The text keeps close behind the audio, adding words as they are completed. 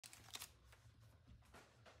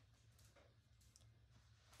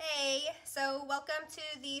So welcome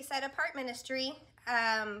to the Set Apart Ministry.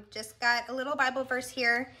 Just got a little Bible verse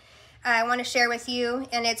here I want to share with you,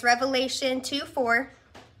 and it's Revelation 2:4,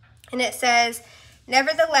 and it says,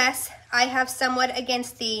 "Nevertheless, I have somewhat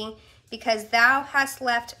against thee, because thou hast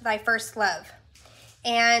left thy first love."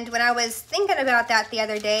 And when I was thinking about that the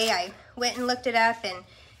other day, I went and looked it up, and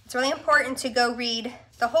it's really important to go read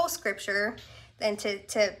the whole scripture and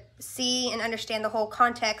to see and understand the whole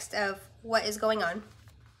context of what is going on.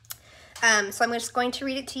 So I'm just going to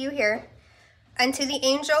read it to you here. "Unto the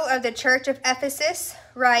angel of the church of Ephesus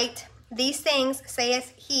write, These things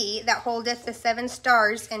saith he that holdeth the 7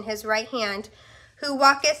 stars in his right hand, who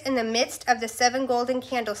walketh in the midst of the 7 golden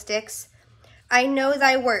candlesticks. I know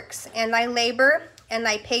thy works, and thy labor, and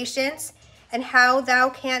thy patience, and how thou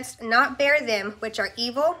canst not bear them which are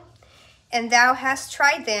evil. And thou hast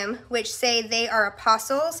tried them which say they are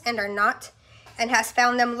apostles, and are not, and hast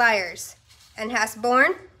found them liars, and hast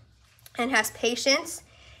borne, and hast patience,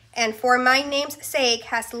 and for my name's sake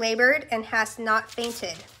hast labored, and hast not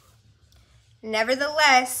fainted.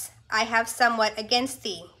 Nevertheless, I have somewhat against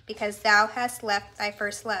thee, because thou hast left thy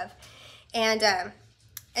first love." And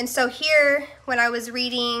so here, when I was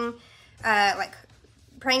reading,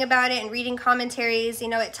 praying about it and reading commentaries,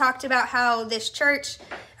 it talked about how this church,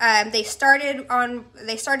 they started on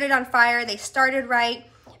fire, they started right,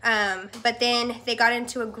 but then they got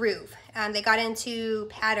into a groove. They got into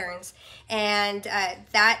patterns, and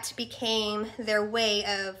that became their way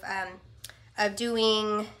of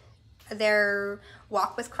doing their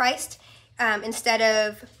walk with Christ. Instead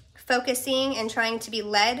of focusing and trying to be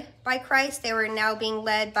led by Christ, they were now being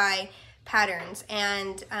led by patterns,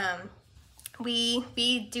 and we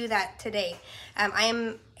do that today. I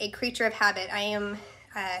am a creature of habit. I am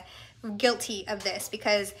guilty of this,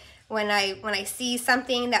 because when I see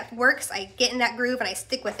something that works, I get in that groove and I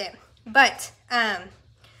stick with it. But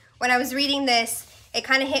when I was reading this, it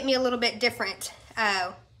kind of hit me a little bit different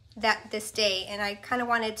this day, and I kind of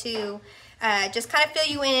wanted to just kind of fill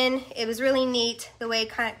you in. It was really neat the way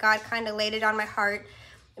God kind of laid it on my heart.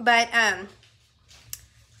 But I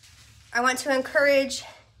want to encourage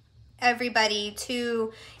everybody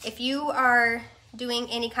to, if you are doing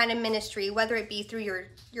any kind of ministry, whether it be through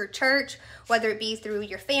your church, whether it be through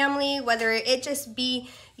your family, whether it just be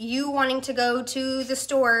you wanting to go to the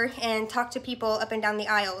store and talk to people up and down the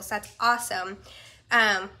aisles, that's awesome.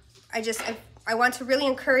 I want to really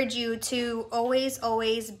encourage you to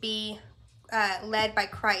always be led by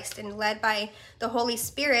Christ and led by the Holy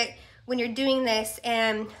Spirit when you're doing this,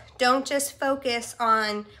 and don't just focus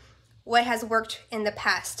on what has worked in the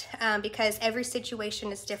past, because every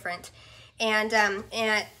situation is different. And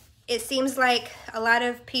it seems like a lot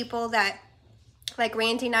of people that, like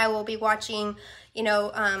Randy and I, will be watching,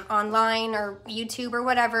 online or YouTube or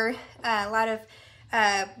whatever, a lot of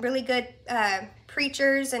really good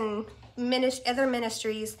preachers and other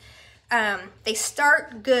ministries, they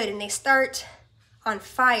start good and they start on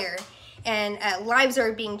fire, and lives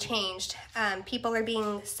are being changed. People are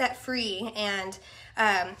being set free, and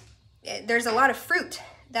there's a lot of fruit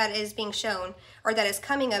that is being shown, or that is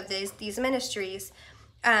coming of these ministries.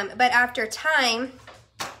 But after time,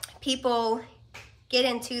 people get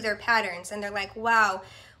into their patterns, and they're like, wow,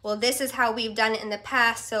 well, this is how we've done it in the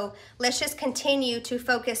past, so let's just continue to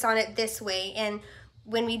focus on it this way. And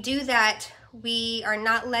when we do that, we are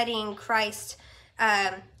not letting Christ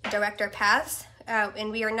direct our paths, and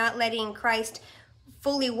we are not letting Christ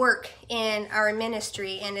fully work in our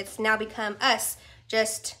ministry, and it's now become us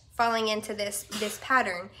just falling into this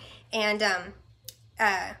pattern. And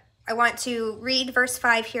I want to read verse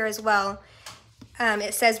 5 here as well.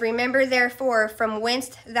 It says, "Remember therefore from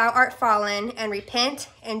whence thou art fallen, and repent,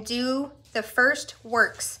 and do the first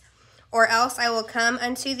works, or else I will come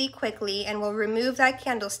unto thee quickly, and will remove thy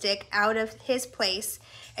candlestick out of his place,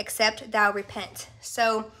 except thou repent."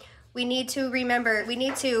 So we need to remember, we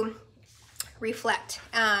need to reflect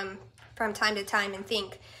from time to time and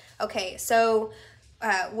think, okay, so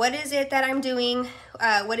what is it that I'm doing?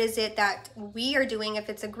 What is it that we are doing if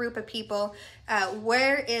it's a group of people?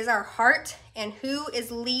 Where is our heart, and who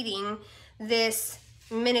is leading this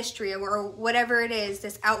ministry, or whatever it is,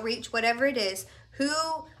 this outreach, whatever it is? Who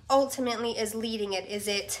ultimately is leading it? Is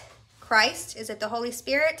it Christ? Is it the Holy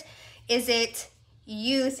Spirit? Is it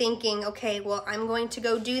you thinking, okay, well, I'm going to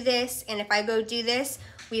go do this, and if I go do this,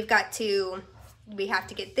 we have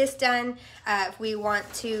to get this done. If we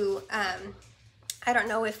want to, I don't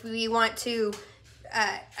know, if we want to,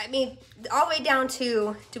 all the way down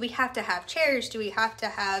to, do we have to have chairs? Do we have to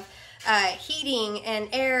have heating and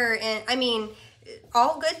air? And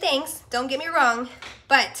all good things, don't get me wrong,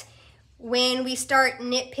 but when we start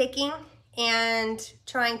nitpicking and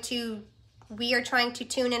trying to we are trying to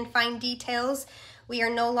tune and find details. We are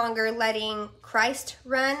no longer letting Christ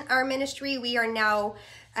run our ministry. We are now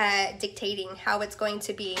dictating how it's going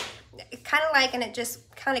to be. Kind of like, and it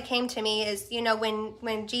just kind of came to me, is, you know,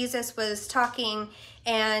 when Jesus was talking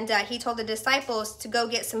and he told the disciples to go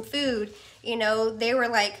get some food, you know, they were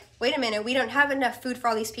like, wait a minute, we don't have enough food for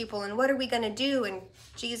all these people, and what are we going to do? And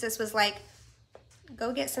Jesus was like,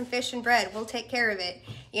 go get some fish and bread. We'll take care of it.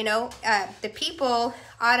 You know, the people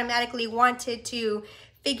automatically wanted to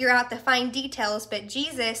figure out the fine details, but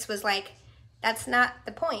Jesus was like, that's not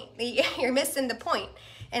the point. You're missing the point.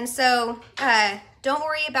 And so don't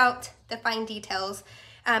worry about the fine details.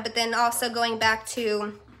 But then also going back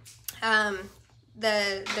to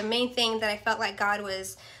the main thing that I felt like God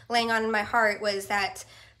was laying on in my heart was that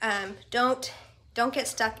don't get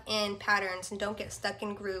stuck in patterns and don't get stuck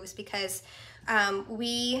in grooves, because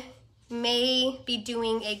we may be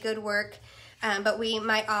doing a good work, but we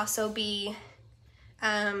might also be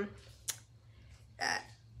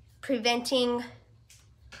preventing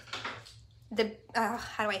the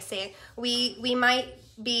how do I say it? We might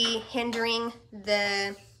be hindering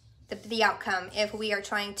the outcome if we are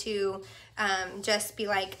trying to just be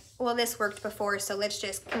like, well, this worked before, so let's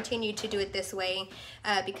just continue to do it this way,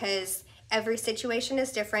 because every situation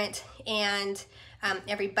is different, and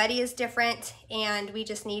everybody is different, and we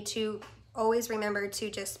just need to always remember to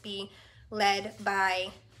just be led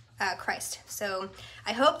by Christ. So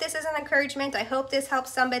I hope this is an encouragement. I hope this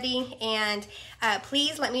helps somebody, and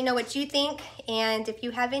please let me know what you think, and if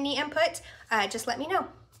you have any input, just let me know.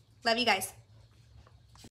 Love you guys.